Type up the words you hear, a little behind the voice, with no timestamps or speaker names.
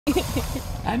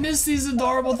I miss these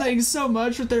adorable things so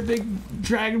much with their big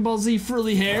Dragon Ball Z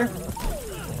frilly hair.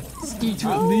 Let's get to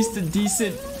at least a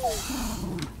decent...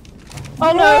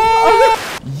 Oh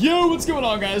no! Yo, what's going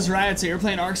on, guys? Riot's here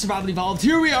playing Ark Survival Evolved.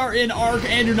 Here we are in Ark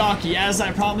Annunaki. As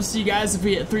I promised you guys, if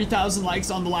we hit 3,000 likes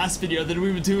on the last video, then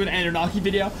we would do an Annunaki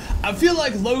video. I feel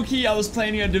like low-key I was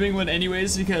planning on doing one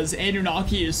anyways because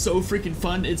Annunaki is so freaking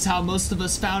fun. It's how most of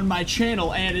us found my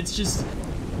channel, and it's just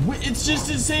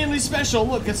insanely special.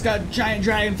 Look, it's got giant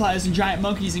dragonflies and giant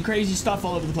monkeys and crazy stuff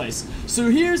all over the place. So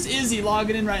here's Izzy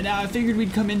logging in right now. I figured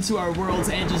we'd come into our worlds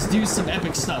and just do some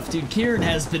epic stuff. Dude, Kieran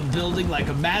has been building like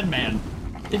a madman.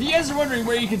 If you guys are wondering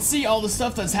where you can see all the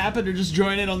stuff that's happened or just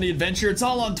join in on the adventure, it's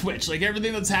all on Twitch. Like,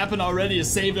 everything that's happened already is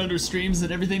saved under streams,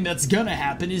 and everything that's gonna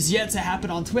happen is yet to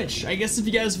happen on Twitch. I guess if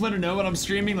you guys want to know what I'm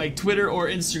streaming, like Twitter or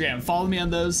Instagram, follow me on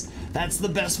those. That's the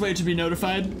best way to be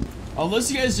notified. Unless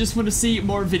you guys just want to see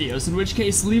more videos, in which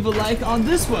case leave a like on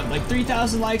this one, like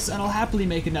 3,000 likes, and I'll happily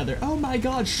make another. Oh my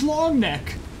god, Schlong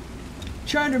Neck!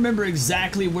 Trying to remember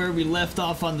exactly where we left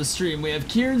off on the stream. We have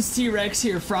Kieran's T-Rex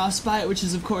here, Frostbite, which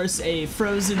is of course a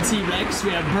frozen T-Rex.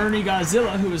 We have Burning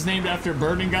Godzilla, who was named after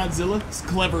Burning Godzilla. It's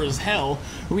clever as hell.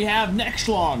 We have Neck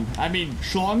Schlong. I mean,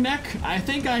 Schlong Neck? I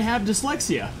think I have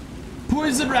dyslexia.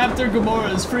 Poison Raptor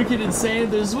Gamora is freaking insane.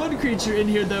 There's one creature in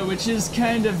here though which is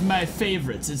kind of my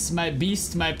favorite. It's my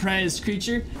beast, my prized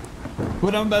creature.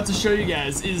 What I'm about to show you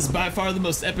guys is by far the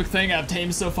most epic thing I've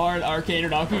tamed so far in Ark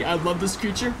Annunaki. I love this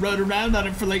creature. Rode around on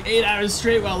it for like 8 hours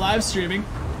straight while live streaming.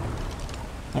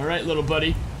 Alright, little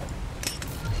buddy.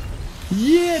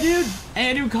 Yeah, dude!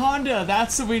 Anaconda!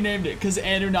 That's what we named it, because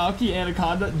Annunaki,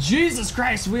 Anaconda. Jesus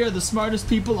Christ, we are the smartest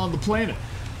people on the planet.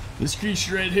 This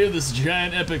creature right here, this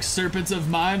giant epic serpent of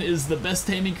mine, is the best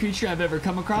taming creature I've ever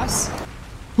come across.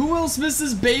 Who else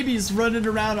misses babies running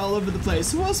around all over the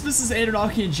place? Who else misses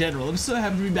Annunaki in general? I'm so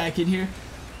happy to be back in here.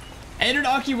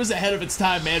 Annunaki was ahead of its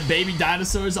time, man. Baby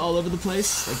dinosaurs all over the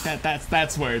place. Like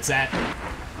that's where it's at.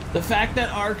 The fact that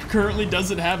Ark currently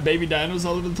doesn't have baby dinos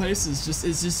all over the place is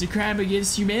just a crime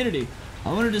against humanity.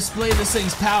 I want to display this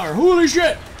thing's power. Holy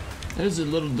shit! There's a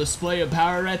little display of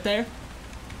power right there.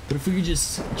 But if we could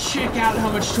just check out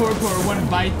how much torpor one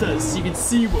bite does, so you can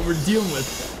see what we're dealing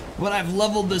with. What I've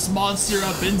leveled this monster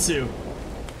up into.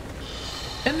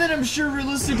 And then I'm sure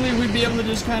realistically we'd be able to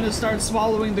just kind of start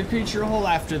swallowing the creature whole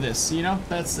after this, you know?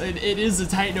 It is a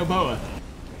Titanoboa.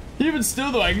 Even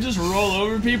still though, I can just roll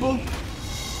over people.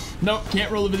 Nope,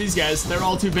 can't roll over these guys. They're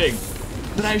all too big.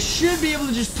 But I should be able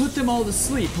to just put them all to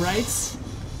sleep, right?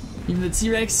 Even the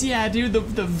T-Rex, yeah, dude,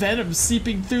 the venom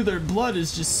seeping through their blood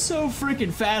is just so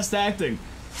freaking fast acting.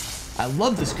 I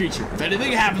love this creature. If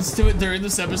anything happens to it during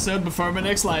this episode before my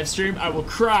next live stream, I will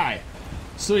cry.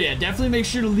 So yeah, definitely make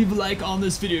sure to leave a like on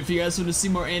this video if you guys want to see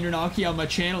more Annunaki on my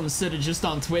channel instead of just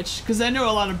on Twitch. Because I know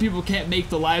a lot of people can't make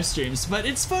the live streams, but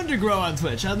it's fun to grow on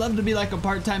Twitch. I'd love to be like a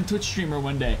part-time Twitch streamer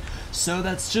one day. So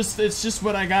it's just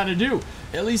what I gotta do.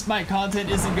 At least my content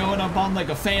isn't going up on like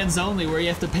a fans only where you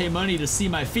have to pay money to see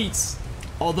my feats.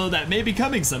 Although that may be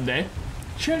coming someday.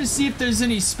 Trying to see if there's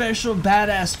any special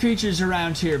badass creatures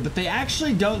around here, but they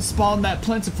actually don't spawn that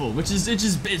plentiful, which is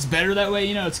it's better that way,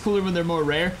 you know. It's cooler when they're more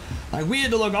rare. Like, we had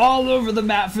to look all over the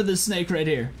map for this snake right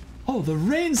here. Oh, the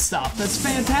rain stopped. That's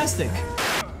fantastic.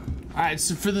 Alright,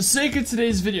 so for the sake of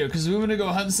today's video, because we want to go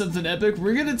hunt something epic,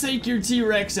 we're going to take your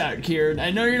T-Rex out, Kieran.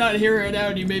 I know you're not here right now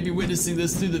and you may be witnessing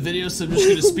this through the video, so I'm just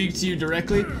going to speak to you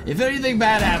directly. If anything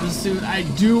bad happens to it, I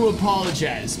do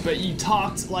apologize, but you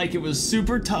talked like it was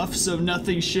super tough, so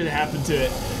nothing should happen to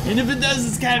it. And if it does,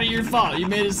 it's kind of your fault. You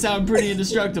made it sound pretty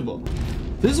indestructible.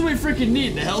 This is what we freaking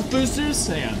need, the health boosters.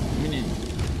 Hang on, we need...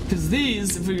 Because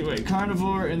these, if we wait,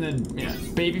 carnivore and then, yeah,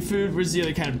 baby food. Where's the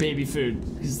other kind of baby food?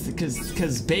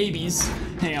 Because babies.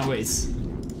 Hang on, wait.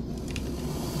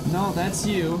 No, that's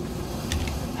you.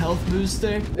 Health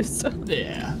booster.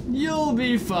 Yeah, you'll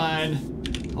be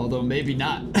fine. Although maybe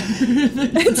not.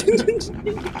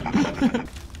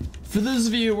 For those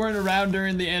of you who weren't around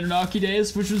during the Annunaki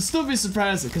days, which would still be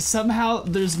surprising, because somehow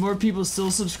there's more people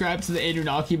still subscribed to the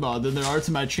Annunaki mod than there are to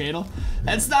my channel.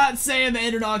 That's not saying the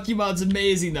Annunaki mod's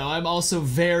amazing, though. I'm also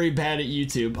very bad at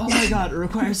YouTube. Oh my god, it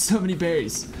requires so many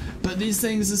berries. But these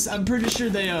things, I'm pretty sure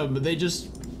they just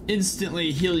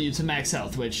instantly heal you to max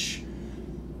health, which...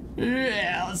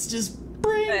 Yeah, let's just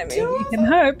bring I mean, we can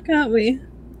hope, can't we?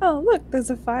 Oh, look,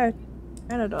 there's a fire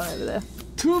Anodon over there.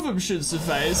 2 of them should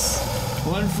suffice.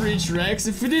 1 for each Rex.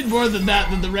 If we did more than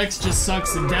that, then the Rex just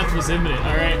sucks and death was imminent,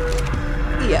 alright?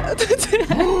 Yeah.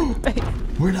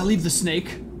 Where'd I leave the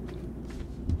snake?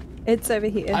 It's over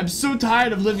here. I'm so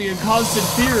tired of living in constant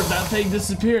fear of that thing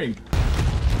disappearing.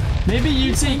 Maybe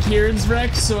you take Kieran's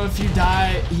Rex, so if you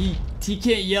die, He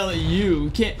can't yell at you.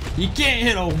 You can't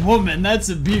hit a woman. That's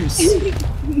abuse.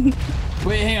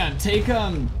 Wait, hang on. Take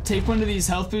one of these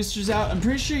health boosters out. I'm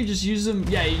pretty sure you just use them.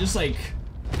 Yeah, you just like.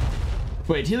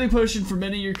 Wait, healing potion for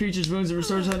many of your creature's wounds. It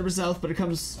restores 100% health, but it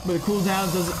comes with a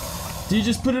cooldown. Do you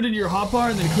just put it in your hotbar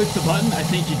and then click the button? I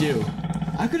think you do.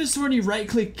 I could have sworn you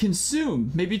right-click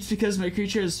consume. Maybe it's because my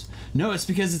creature is. No, it's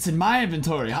because it's in my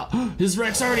inventory. His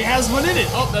Rex already has one in it.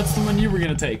 Oh, that's the one you were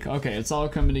gonna take. Okay, it's all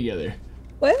coming together.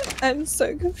 What? I'm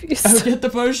so confused. Oh, get the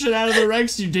potion out of the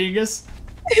Rex, you dingus.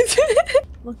 Yeah.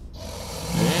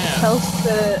 Health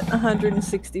to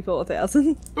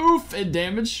 164,000. Oof, and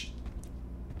damage.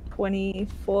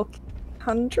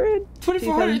 2,400.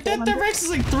 2,400. That Rex is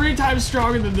like 3 times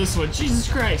stronger than this one.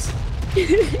 Jesus Christ.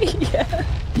 Yeah.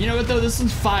 You know what though? This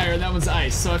one's fire and that one's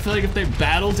ice. So I feel like if they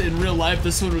battled in real life,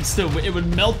 this one would it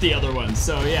would melt the other one.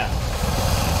 So yeah.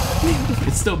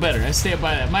 It's still better. I stand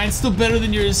by that. Mine's still better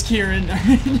than yours, Kieran.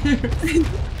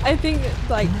 I think,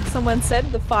 like someone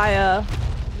said, the fire,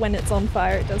 when it's on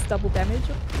fire, it does double damage.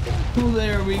 Well,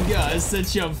 there we go. I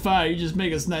set you on fire. You just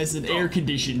make us nice and air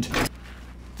conditioned.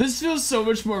 This feels so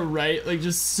much more right, like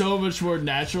just so much more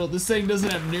natural. This thing doesn't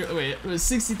have wait, it was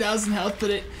 60,000 health, but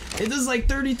it does like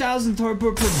 30,000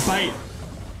 torpor per bite.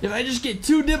 If I just get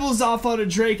 2 nibbles off on a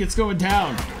Drake, it's going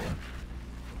down.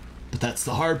 But that's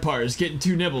the hard part, is getting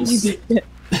 2 nibbles.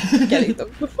 Getting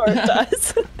them before it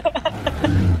dies.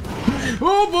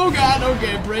 Oh god,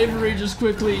 okay. Bravery just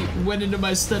quickly went into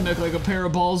my stomach like a pair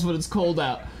of balls when it's cold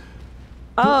out.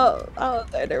 Oh,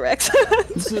 Dodorex.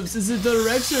 Is it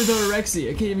Dodorex or Dodorexy?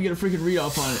 I can't even get a freaking read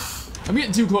off on it. I'm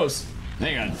getting too close.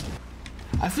 Hang on.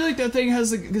 I feel like that thing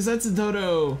has like, because that's a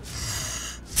Dodo.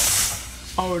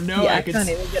 Oh no, yeah, I can't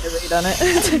even get a read on it.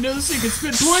 I didn't know this thing could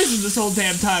spit poison this whole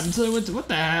damn time until I went to, what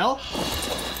the hell?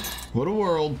 What a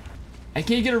world. I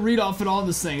can't get a read off at all on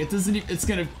this thing. It doesn't even, it's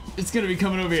gonna be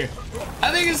coming over here.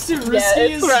 I think it's too risky. Yeah,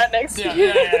 it's right next to you.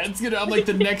 Yeah, it's gonna, I'm like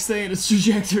the next thing in its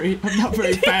trajectory. I'm not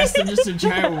very fast, I'm just a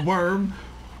giant worm.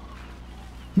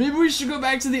 Maybe we should go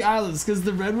back to the islands, because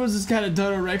the Redwoods is kind of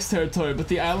Dodo Rex territory, but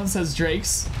the islands has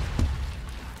drakes.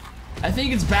 I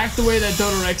think it's back the way that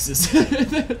Dodo Rex is.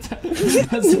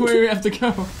 That's the way we have to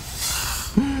go.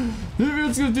 Maybe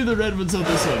let's go do the Redwoods on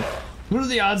this one. What are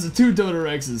the odds of 2 Dodo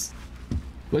Rexes?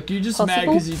 Look, you're just mad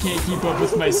because you can't keep up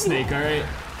with my snake, alright?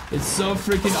 It's so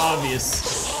freaking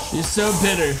obvious. You're so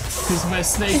bitter because my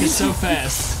snake is so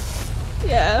fast.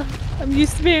 Yeah, I'm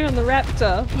used to being on the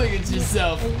raptor. Look at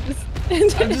yourself.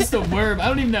 I'm just a worm. I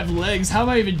don't even have legs. How am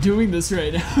I even doing this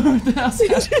right now?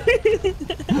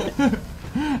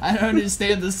 I don't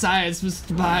understand the science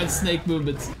behind snake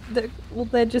movements.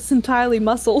 They're just entirely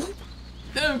muscle.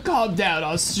 Oh, calm down,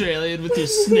 Australian, with your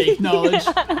snake knowledge.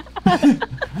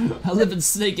 I live in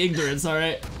snake ignorance,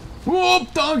 alright?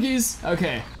 Whoop, donkeys!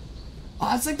 Okay.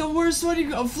 Oh, it's like the worst one. You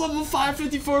go level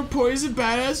 554 poison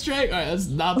badass Drake. Alright, that's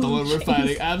not the one we're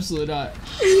fighting. Absolutely not.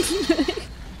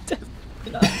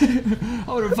 I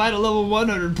want to fight a level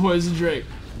 100 poison Drake.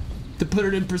 To put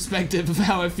it in perspective of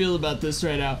how I feel about this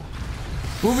right now.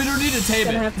 Well, we don't need to tame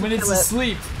it. When it's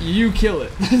asleep, you kill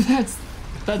it. That's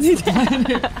the plan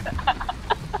here.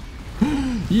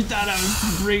 You thought I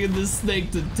was bringing this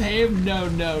snake to tame? No,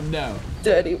 no, no.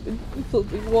 Dirty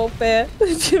filthy warfare.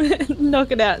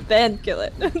 Knock it out, then kill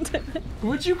it.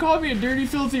 Would you call me a dirty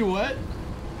filthy what?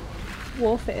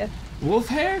 Warfare. Wolf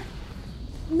hair?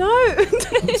 No.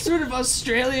 What sort of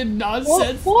Australian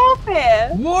nonsense?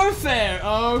 Warfare. Warfare.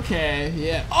 Okay,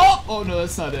 yeah. Oh, oh no,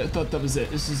 that's not it. I thought that was it.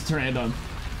 This is Pteranodon.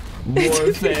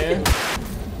 Warfare.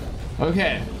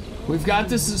 Okay. We've got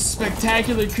this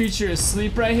spectacular creature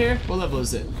asleep right here. What level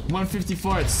is it?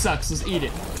 154. It sucks. Let's eat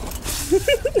it.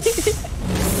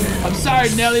 I'm sorry,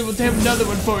 Nelly. We'll have another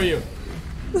one for you.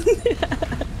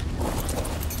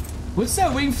 What's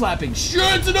that wing flapping? Sure,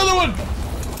 it's another one.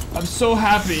 I'm so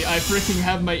happy I freaking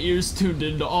have my ears tuned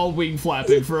into all wing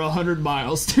flapping for 100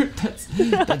 miles. Dude,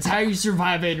 that's how you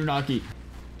survive Annunaki.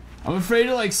 I'm afraid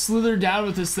to like slither down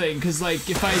with this thing, because like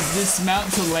if I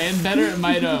dismount to land better, it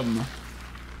might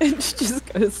It just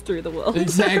goes through the world.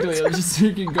 Exactly, it'll just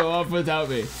freaking go off without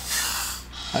me.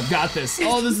 I've got this.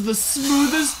 Oh, this is the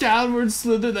smoothest downward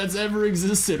slither that's ever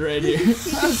existed right here.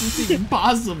 How is this even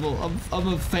possible? I'm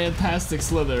a fantastic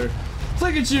slither.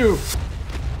 Look at you!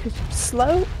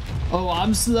 Slow? Oh,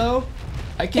 I'm slow?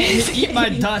 I can't eat my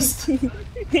dust.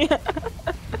 Yeah.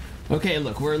 Okay,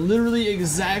 look, we're literally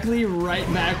exactly right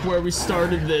back where we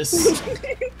started this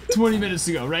 20 minutes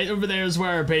ago. Right over there is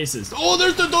where our base is. Oh,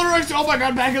 there's the Dodorex! Oh my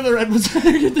god, back in the Redwoods.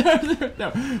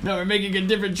 No, we're making a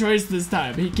different choice this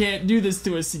time. He can't do this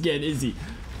to us again, is he?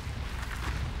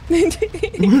 What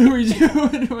are we doing?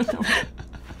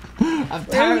 I'm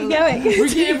Where are tired. we going?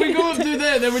 If we go up through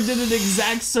there, then we did an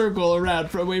exact circle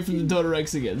around away from the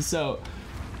Dodorex again. So,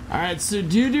 all right. So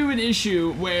due to an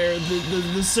issue where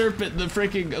the serpent, the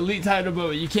freaking elite tidal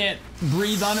boa, you can't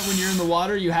breathe on it when you're in the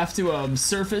water. You have to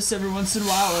surface every once in a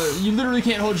while, or you literally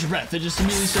can't hold your breath. It just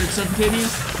immediately starts suffocating you.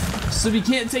 So we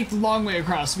can't take the long way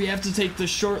across. We have to take the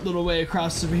short little way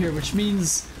across over here, which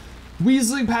means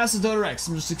weaseling past the Dodorex.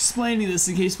 I'm just explaining this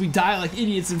in case we die like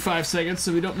idiots in 5 seconds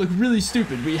so we don't look really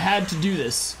stupid. We had to do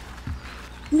this.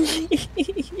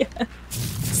 Yeah.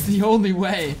 It's the only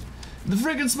way. The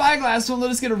freaking spyglass won't let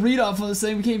us get a read off on this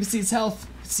thing. We can't even see its health.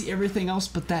 We can see everything else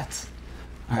but that.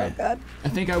 Alright. Oh god. I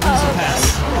think I weasel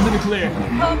pass. I'm in the clear.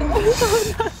 Oh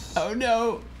no. Oh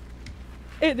no.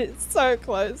 It is so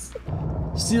close.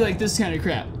 See, like this kind of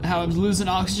crap. How I'm losing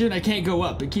oxygen, I can't go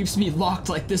up. It keeps me locked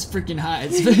like this freaking high.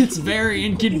 It's very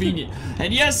inconvenient.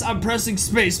 And yes, I'm pressing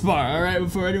spacebar. All right,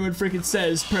 before anyone freaking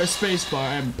says press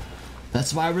spacebar,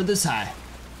 that's why we're this high.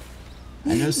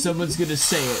 I know someone's gonna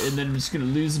say it, and then I'm just gonna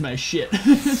lose my shit.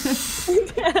 Have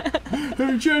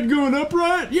you tried going up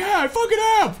right? Yeah, I fucking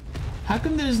have. How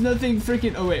come there's nothing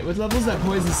freaking? Oh wait, what level is that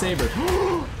poison saber?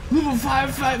 Level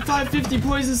 550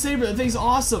 poison saber. That thing's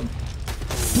awesome.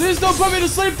 Please don't put me to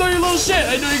sleep though, you little shit!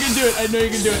 I know you can do it, I know you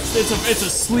can do it. It's a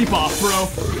sleep off, bro.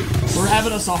 We're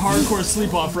having us a hardcore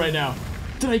sleep off right now.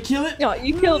 Did I kill it? No,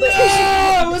 you killed it.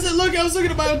 I wasn't looking, I was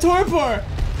looking at my own torpor!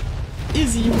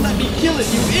 Izzy, you let me kill it,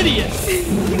 you idiot!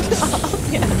 Oh,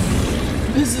 yeah.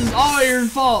 This is all your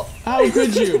fault. How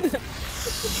could you?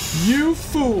 You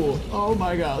fool. Oh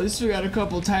my god, at least we got a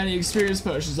couple tiny experience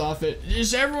potions off it.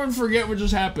 Just everyone forget what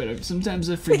just happened. Sometimes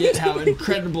I forget how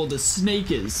incredible the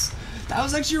snake is. That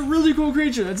was actually a really cool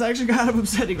creature. That's actually kind of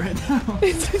upsetting right now.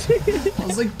 I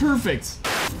was like, perfect.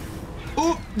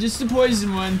 Oh, just a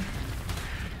poison one.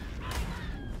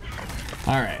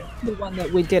 Alright. The one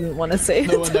that we didn't want to see.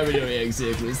 The one that we don't, yeah,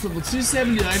 exactly. It's level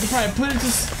 270. I could probably put it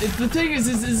to... The thing is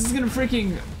gonna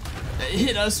freaking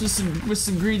hit us with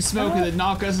some green smoke and then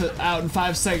knock us out in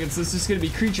 5 seconds. It's just gonna be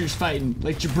creatures fighting,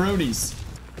 like jabronis.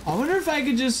 I wonder if I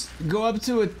could just go up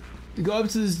to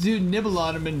this dude, nibble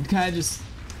on him, and kind of just...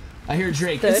 I hear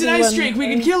Drake. It's an ice Drake. We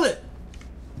can kill it.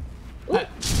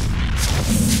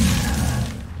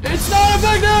 It's not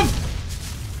effective.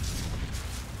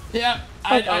 Yeah,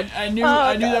 I knew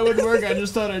that wouldn't work. I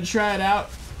just thought I'd try it out.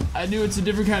 I knew it's a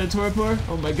different kind of torpor.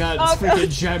 Oh my god, it's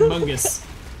freaking humongous.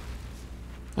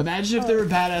 Imagine if there were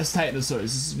badass titanosaurs.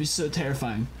 This would be so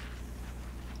terrifying.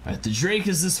 Alright, the Drake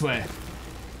is this way.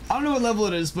 I don't know what level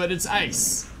it is, but it's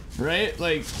ice, right?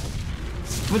 Like,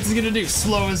 what's it gonna do?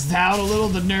 Slow us down a little,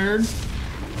 the nerd?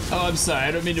 Oh, I'm sorry,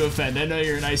 I don't mean to offend. I know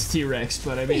you're an ice T-Rex,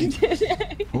 but I mean,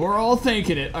 we're all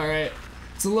thinking it, alright?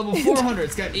 It's a level 400,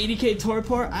 it's got 80k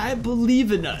torpor. I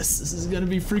believe in us. This is gonna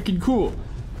be freaking cool.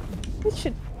 We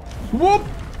should... Whoop!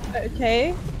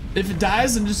 Okay. If it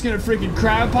dies, I'm just gonna freaking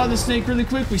cry upon the snake really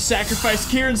quick. We sacrifice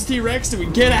Kieran's T-Rex and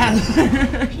we get out of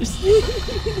there.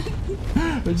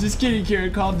 I'm just kidding,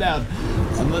 Kieran, calm down.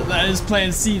 That is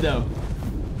plan C, though.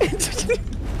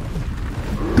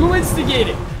 Go instigate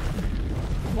it.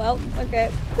 Well, okay.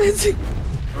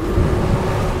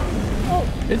 Oh.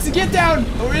 It's a get down,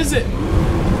 or is it?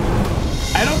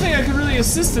 I don't think I can really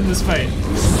assist in this fight.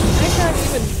 I can't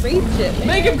even reach it, man.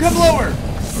 Make him come lower.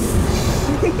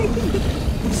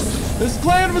 This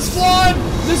plan was flawed.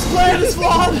 This plan is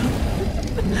flawed.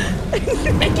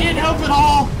 I can't help it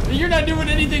all. You're not doing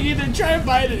anything either. Try and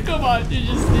bite it. Come on.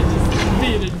 You're just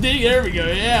being a dig. There we go.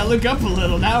 Yeah, look up a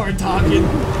little. Now we're talking.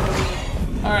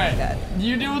 All right.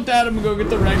 You deal with that. I'm gonna go get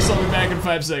the Rex. I'll be back in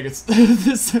 5 seconds.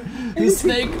 This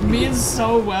snake means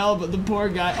so well, but the poor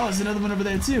guy. Oh, there's another one over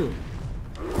there too.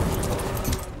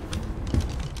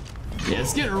 Yeah,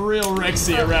 it's getting real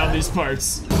Rexy around these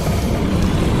parts.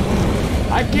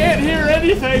 I can't hear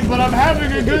anything, but I'm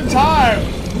having a good time.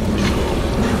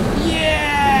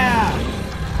 Yeah!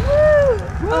 Woo!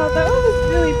 Oh, that was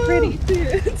really pretty too.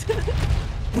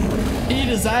 Eat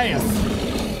his ass.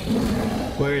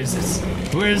 Where is this?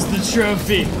 Where's the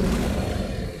trophy?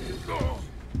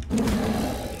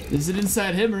 Is it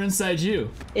inside him or inside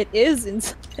you? It is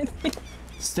inside me.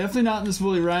 It's definitely not in this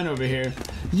woolly rhino over here.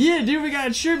 Yeah, dude, we got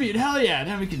a tribute. Hell yeah.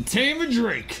 Now we can tame a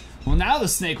Drake. Well, now the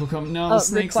snake will come. No, the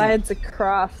snake's required to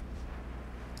craft.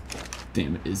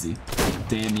 Damn it, Izzy.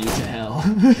 Damn you to hell.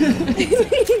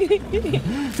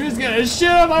 Who's gonna shit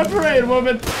on my parade,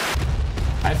 woman?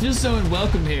 I feel so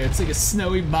unwelcome here. It's like a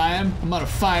snowy biome. I'm on a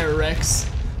fire, Rex.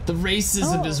 The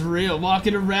racism is real.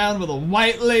 Walking around with a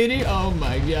white lady. Oh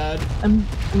my god. I'm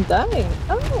dying.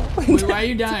 Oh. Wait, why are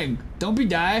you dying? Don't be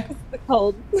dying. It's the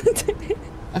cold.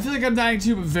 I feel like I'm dying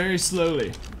too, but very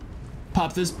slowly.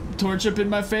 Pop this torch up in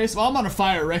my face. Well, I'm on a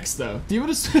Fire Rex, though. Do you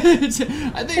want to...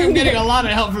 I think I'm getting a lot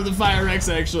of help from the Fire Rex,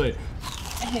 actually.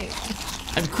 Hey.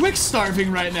 I'm quick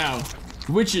starving right now.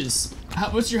 Witches.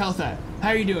 What's your health at? How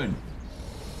are you doing?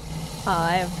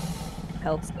 I have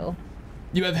health still.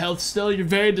 You have health still? You're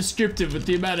very descriptive with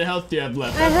the amount of health you have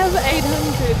left. I have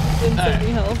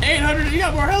 870 health. 800? You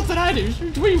got more health than I do.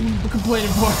 What are you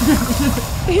complaining for?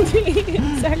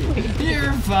 Exactly.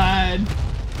 You're fine.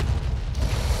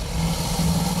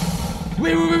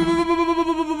 Wait.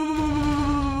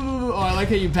 Oh, I like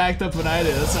how you backed up when I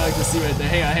did. That's what I like to see right there.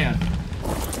 Hang on.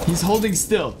 He's holding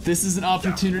still. This is an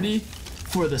opportunity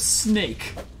for the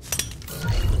snake.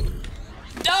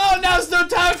 No, now's no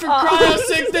time for cryo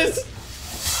sickness.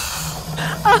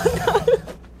 Oh no.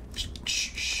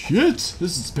 Shit,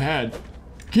 this is bad.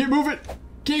 Can't move it.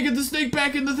 Can't get the snake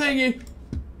back in the thingy.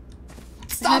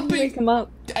 Stop it. Wake him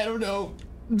up. I don't know.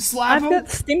 Slap him. I've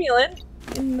got stimulant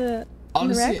in the.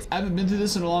 Honestly, I haven't been through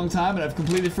this in a long time, and I've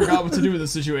completely forgot what to do in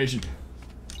this situation.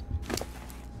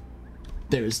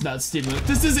 There is not stimulant.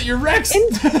 This isn't your Rex! In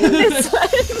this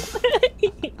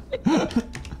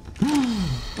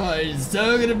Oh, you're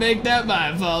so gonna make that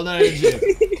my fault, aren't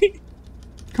you?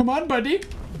 Come on, buddy.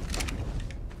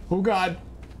 Oh, God.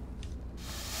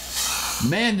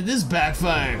 Man, did this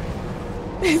backfire.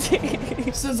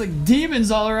 Sounds like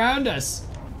demons all around us.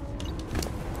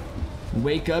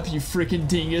 Wake up, you freaking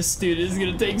dingus. Dude, it's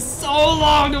gonna take so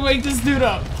long to wake this dude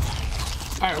up.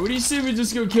 Alright, what do you say we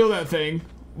just go kill that thing?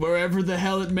 Wherever the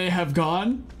hell it may have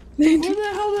gone? Where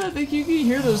the hell did I think you can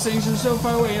hear those things from so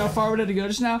far away? How far would I have to go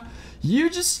just now? You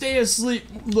just stay asleep,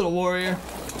 little warrior.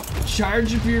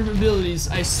 Charge up your abilities.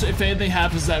 If anything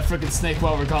happens to that freaking snake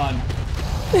while we're gone.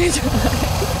 You're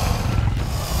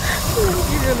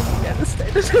gonna be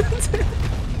devastated.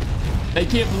 I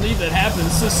can't believe that happened.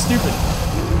 It's so stupid.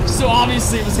 So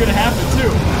obviously it was gonna happen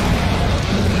too.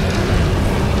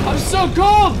 I'm so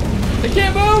cold! I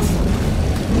can't move!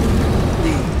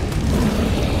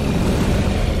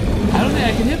 I don't think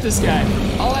I can hit this guy.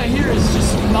 All I hear is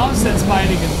just nonsense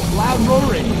biting and loud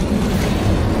roaring.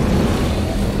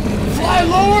 Fly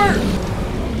lower!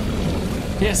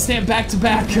 Yeah, stand back to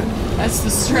back. That's the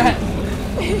strat.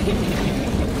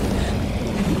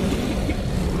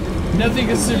 Nothing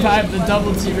can survive the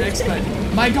double T-Rex fight.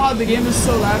 My God, the game is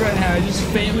so loud right now. I just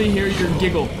faintly hear your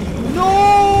giggle.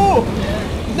 No!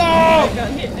 No!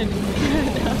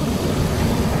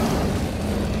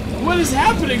 What is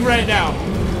happening right now?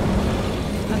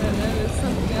 I don't know, there's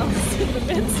something else in the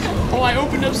midst. Oh, I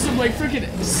opened up some like freaking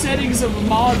settings of a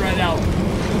mod right now.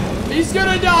 He's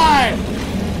gonna die!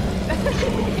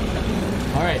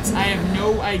 Alright, I have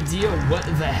no idea what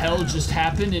the hell just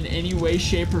happened in any way,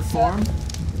 shape, or form.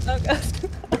 Oh God.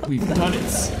 We've done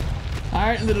it.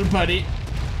 Alright, little buddy.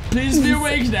 Please be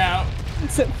awake now.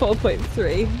 It's at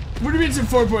 4.3. What do you mean it's at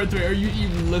 4.3? Are you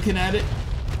looking at it?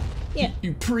 Yeah.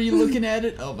 You pre-looking at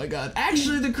it? Oh my God.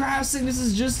 Actually, the cryo sickness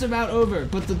is just about over,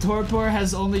 but the torpor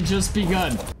has only just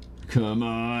begun. Come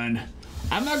on.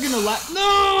 I'm not gonna lie.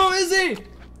 No, Izzy!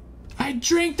 I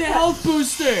drank the health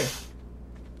booster!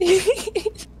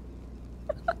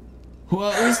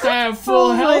 Well, at least I have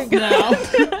full health now.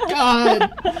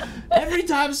 God. Every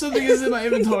time something is in my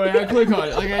inventory, I click on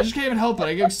it. Like, I just can't even help it.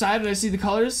 I get excited, I see the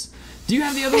colors. Do you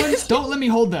have the other ones? Don't let me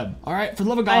hold them. Alright, for the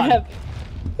love of God. I have.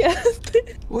 Yeah.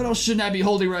 What else shouldn't I be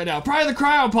holding right now? Probably the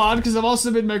cryopod, because I've also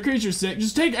been my creature sick.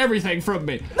 Just take everything from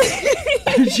me.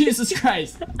 Jesus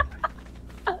Christ.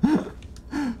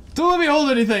 Don't let me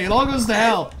hold anything. It all goes to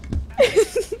hell.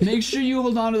 Make sure you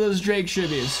hold on to those Drake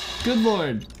shivvies. Good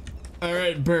Lord.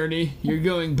 Alright, Bernie. You're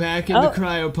going back in the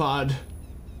cryopod.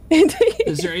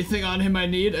 Is there anything on him I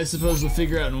need? I suppose we'll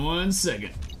figure out in 1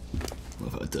 second.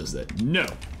 Love how it does that. No.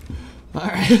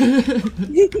 Alright.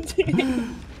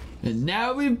 And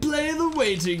now we play the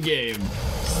waiting game.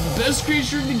 This is the best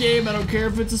creature in the game. I don't care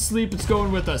if it's asleep, it's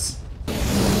going with us.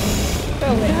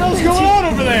 What the hell's going on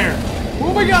over there?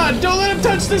 Oh my God, don't let him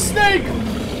touch the snake!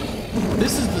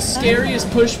 This is the scariest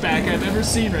pushback I've ever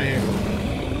seen right here.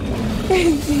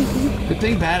 Good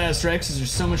thing badass Rexes are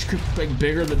so much like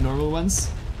bigger than normal ones.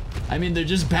 I mean, they're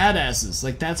just badasses.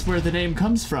 Like, that's where the name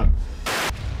comes from.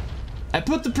 I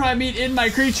put the prime meat in my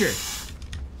creature.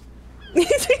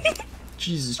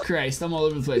 Jesus Christ, I'm all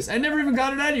over the place. I never even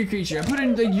got it out of your creature. I put it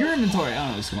in like, your inventory. I don't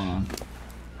know what's going on.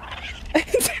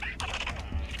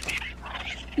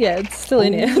 Yeah, it's still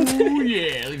in here. Oh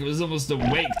yeah, like it was almost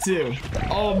awake too.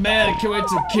 Oh man, I can't wait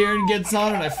till Karen gets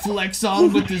on and I flex on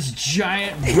him with this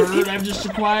giant bird I've just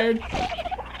acquired.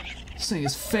 This thing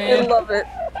is I love it.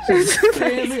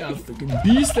 Family, a freaking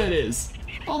beast that is.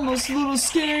 Almost a little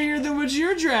scarier than what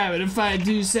you're driving, if I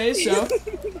do say so.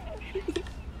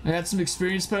 I got some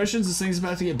experience potions. This thing's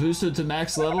about to get boosted to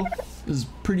max level. This is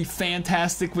pretty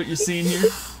fantastic what you're seeing here.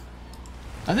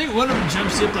 I think one of them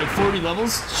jumps you up like 40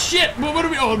 levels. Shit! But what do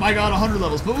we? Oh my god, 100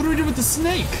 levels. But what do we do with the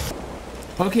snake?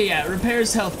 Okay, yeah, it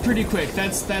repairs health pretty quick.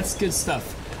 That's good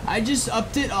stuff. I just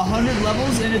upped it 100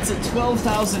 levels and it's at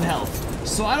 12,000 health.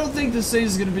 So I don't think this thing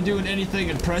is gonna be doing anything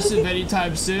impressive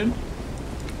anytime soon.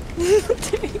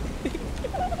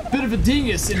 Bit of a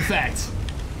dingus, in fact.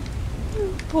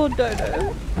 Poor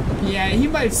Dodo. Yeah, he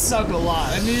might suck a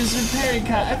lot. I mean, his repairing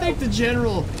kind. I think the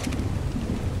general.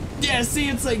 Yeah, see,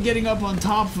 it's like getting up on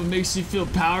top of him makes you feel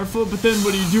powerful, but then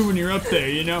what do you do when you're up there,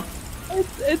 you know?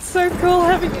 It's so cool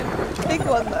having a big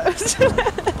one though.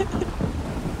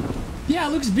 Yeah,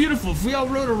 it looks beautiful. If we all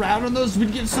rode around on those,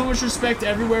 we'd get so much respect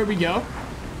everywhere we go.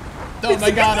 Oh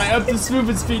my god, I upped the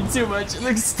movement speed too much. It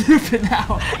looks stupid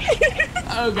now.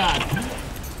 Oh god.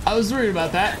 I was worried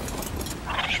about that.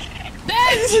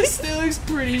 That still looks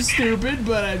pretty stupid,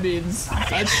 but I mean,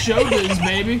 that's showbiz,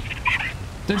 baby.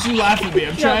 Don't you laugh at me.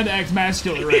 I'm trying to act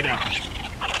masculine right now.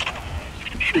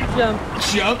 Jump.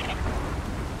 Jump?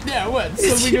 Yeah, what?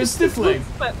 So we go stiff leg.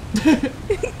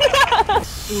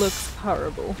 Looks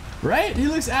horrible. Right? He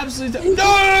looks absolutely...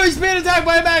 No! He's being attacked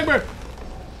by a magma!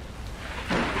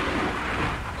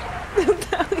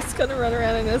 Now he's gonna run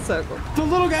around in a circle. The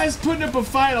little guy's putting up a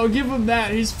fight. I'll give him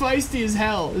that. He's feisty as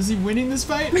hell. Is he winning this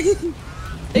fight?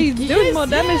 He's doing more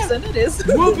damage than it is.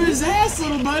 Whoop his ass,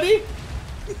 little buddy!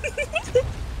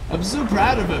 I'm so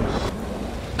proud of him.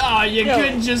 Oh, you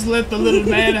couldn't just let the little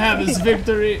man have his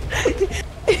victory.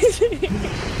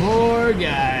 Poor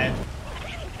guy.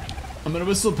 I'm gonna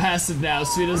whistle passive now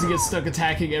so he doesn't get stuck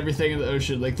attacking everything in the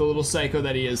ocean like the little psycho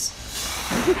that he is.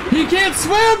 He can't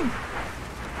swim!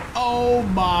 Oh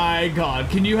my god.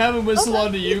 Can you have him whistle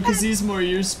onto you? Because he's more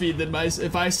your speed than my...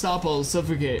 If I stop, I'll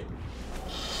suffocate.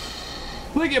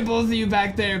 Look at both of you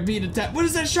back there being attacked. What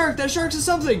is that shark? That shark's a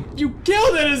something. You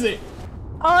killed it, is it?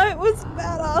 Oh, it was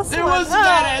badass. It was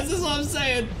badass, that's what I'm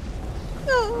saying.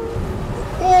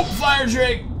 Oh, fire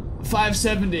drake.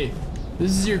 570.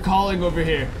 This is your calling over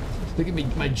here. Look at me,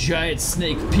 my giant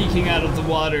snake peeking out of the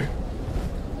water.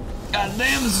 God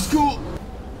damn, this is cool.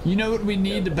 You know what we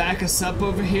need to back us up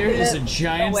over here is a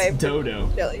giant dodo.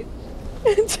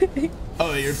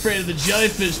 Oh, you're afraid of the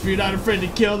jellyfish, but you're not afraid to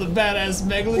kill the badass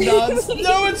megalodons?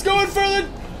 No, it's going further!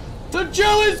 The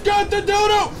jelly's got the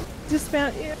dodo!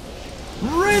 Dismount you.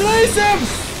 Release him!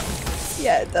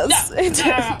 Yeah, it does.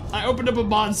 I opened up a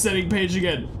mod setting page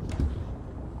again.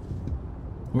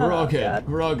 We're all good. God.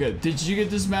 We're all good. Did you get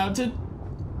dismounted?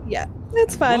 Yeah,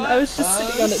 it's fine. I was just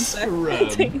sitting on its back.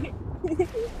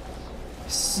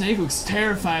 Snake looks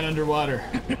terrifying underwater.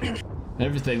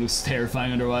 Everything looks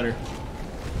terrifying underwater.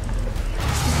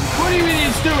 What do you mean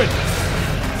it's doing?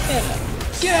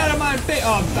 Get out of my face!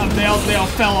 Oh, they all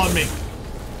fell on me.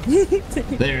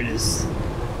 There it is.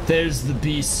 There's the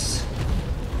beast.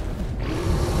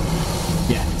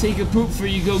 Yeah, take a poop before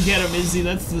you go get him, Izzy.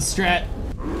 That's the strat.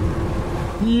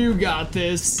 You got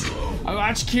this. I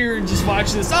watched Kieran just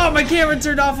watch this. Oh, my camera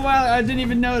turned off a while ago. I didn't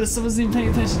even notice. I wasn't even paying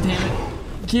attention, damn it.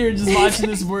 Kieran just watching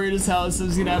this, worried as hell.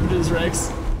 Something's gonna happen to his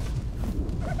Rex.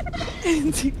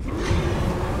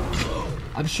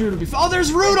 I'm sure it'll be. Oh,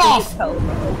 there's Rudolph!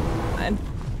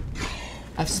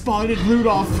 I've spotted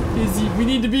Rudolph. Izzy, we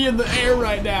need to be in the air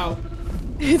right now.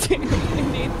 We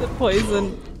need the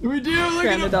poison. We do. Look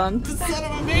at him. The son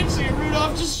of a bitch. Look at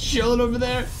Rudolph just chilling over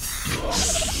there.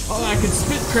 Oh, I can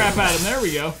spit crap at him. There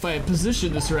we go. If I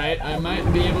position this right, I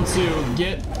might be able to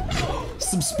get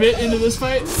some spit into this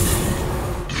fight.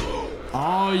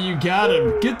 Oh, you got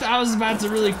him. I was about to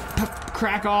really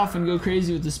crack off and go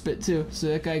crazy with the spit too. So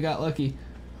that guy got lucky.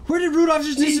 Where did Rudolph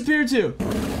just disappear to?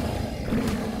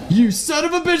 You son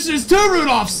of a bitch, there's two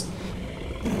Rudolphs!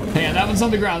 Hang on, that one's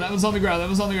on the ground, that one's on the ground, that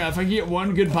one's on the ground. If I can get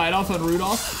one good bite off on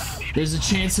Rudolph, there's a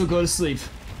chance he'll go to sleep.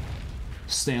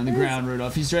 Stay on the ground,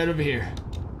 Rudolph. He's right over here.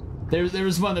 There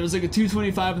was one. There was like a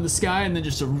 225 in the sky and then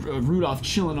just a Rudolph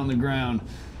chilling on the ground.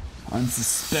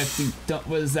 Unsuspecting.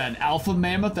 What is that? An alpha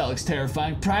mammoth? That looks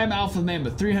terrifying. Prime alpha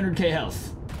mammoth, 300k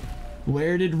health.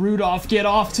 Where did Rudolph get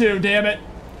off to? Damn it!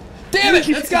 Damn it!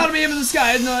 That's gotta be him in the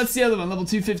sky. No, that's the other one. Level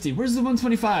 250. Where's the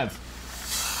 125?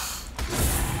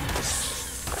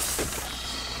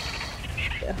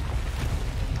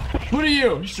 What are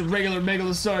you? Just a regular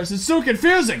Megalosaurus. It's so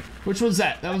confusing. Which one's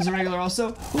that? That one's a regular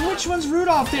also? Well, which one's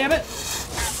Rudolph, damn it?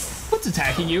 What's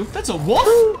attacking you? That's a wolf?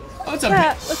 Oh, it's a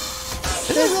pet. Is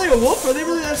that really a wolf? Are they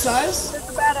really that size? It's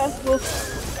a badass wolf.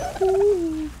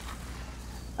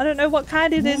 I don't know what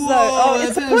kind it is though. Oh,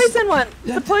 it's the poison one.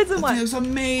 It's the poison one. That looks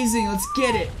amazing. Let's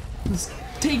get it. Let's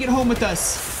take it home with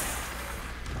us.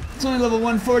 It's only level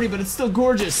 140, but it's still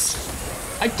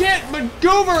gorgeous. I can't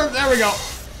maneuver. There we go.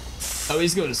 Oh,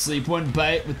 he's going to sleep. One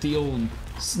bite with the old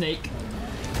snake.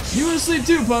 You want to sleep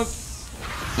too, punk?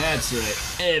 That's right.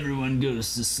 Everyone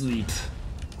goes to sleep.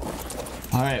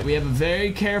 All right, we have a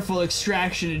very careful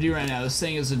extraction to do right now. This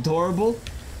thing is adorable.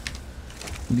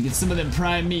 Let me get some of them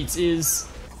prime meats.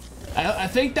 I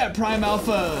think that prime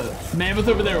alpha mammoth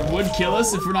over there would kill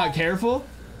us if we're not careful.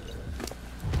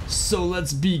 So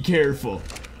let's be careful.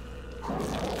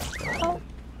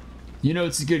 You know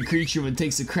it's a good creature when it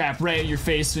takes a crap right in your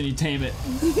face when you tame it.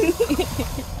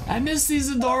 I miss these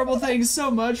adorable things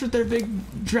so much with their big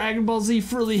Dragon Ball Z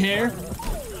frilly hair.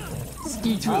 Let's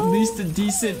eat to at least a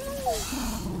decent...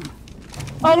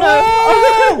 Oh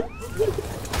no!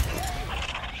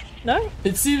 No?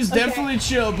 It seems definitely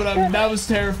chill, but that was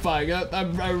terrifying.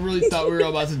 I really thought we were all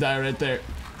about to die right there.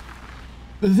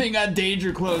 The thing got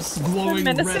danger close, glowing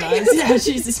red eyes. Yeah,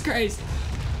 Jesus Christ.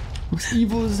 Looks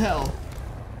evil as hell.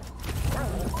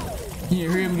 You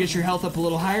hurry up and get your health up a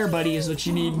little higher, buddy, is what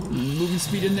you need. Moving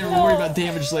speed in there, we'll worry about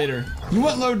damage later. You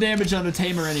want low damage on a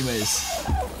tamer anyways.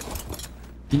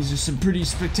 These are some pretty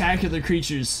spectacular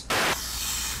creatures.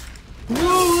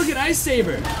 Whoa, look at Ice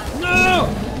Saber. No!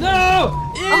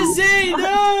 No! Izzy,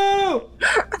 no!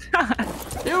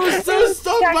 It was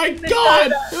so oh my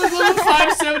god! It was level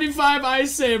 575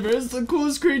 Ice Saber. It's the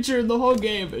coolest creature in the whole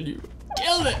game, and you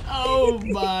killed it. Oh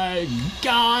my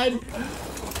god.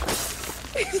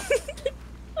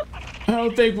 I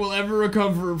don't think we'll ever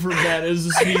recover from that as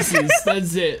a species.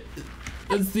 That's it.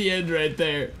 That's the end right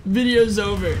there. Video's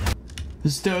over.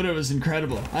 This dodo is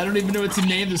incredible. I don't even know what to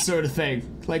name this sort of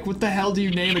thing. Like, what the hell do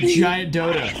you name a giant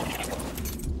dodo?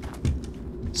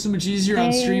 So much easier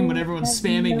on stream when everyone's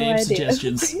spamming name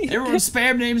suggestions. Everyone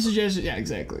spam name suggestions. Yeah,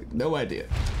 exactly. No idea.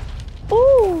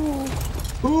 Ooh.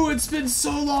 Ooh, it's been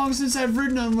so long since I've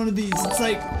ridden on one of these. It's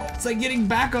like getting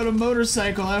back on a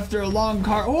motorcycle after a long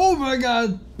car. Oh my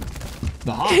god.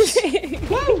 The hops.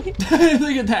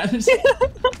 Look at that.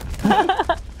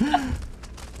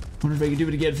 Wonder if I can do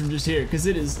it again from just here, because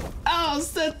it is. Oh,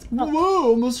 that's. Whoa,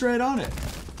 almost right on it.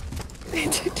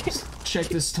 Check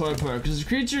this toy part, because the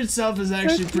creature itself is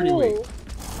actually pretty weak.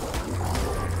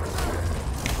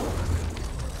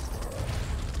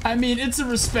 I mean, it's a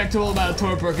respectable amount of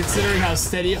torpor considering how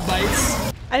steady it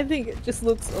bites. I think it just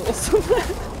looks awesome.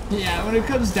 Yeah, when it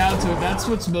comes down to it, that's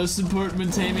what's most important when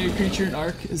taming a creature in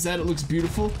Ark, is that it looks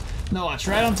beautiful. Now watch,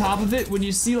 right on top of it, when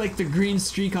you see like the green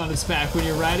streak on its back when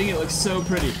you're riding it, looks so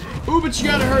pretty. Ooh, but you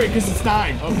gotta hurry because it's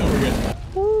dying. Oh no, we're good.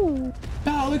 Ooh.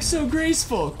 Oh, it looks so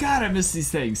graceful. God, I miss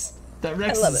these things. That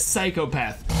Rex is a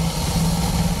psychopath.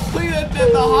 Look at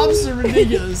that, the hops are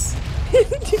ridiculous.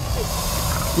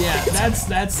 Yeah,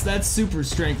 that's super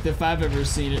strength if I've ever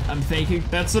seen it. I'm thinking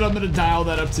that's what I'm gonna dial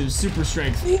that up to, super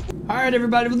strength. All right,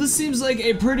 everybody. Well, this seems like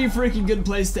a pretty freaking good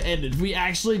place to end it. We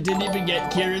actually didn't even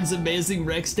get Kieran's amazing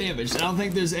Rex damage. I don't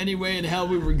think there's any way in hell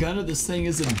we were gonna. This thing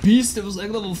is a beast. It was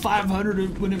like level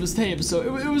 500 when it was tamed, so it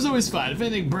was always fine. If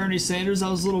anything, Bernie Sanders I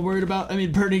was a little worried about. I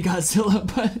mean, Bernie Godzilla,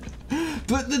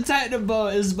 but the Titan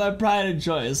boa is my pride and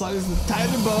joy. As long as the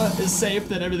Titan boa is safe,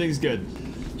 then everything's good.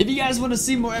 If you guys want to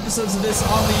see more episodes of this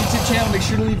on the YouTube channel, make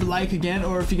sure to leave a like again,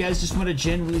 or if you guys just want to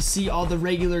generally see all the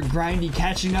regular grindy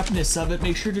catching upness of it,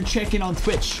 make sure to check in on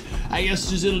Twitch. I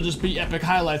guess it'll just be epic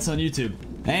highlights on YouTube.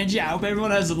 And yeah, I hope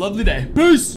everyone has a lovely day. Peace!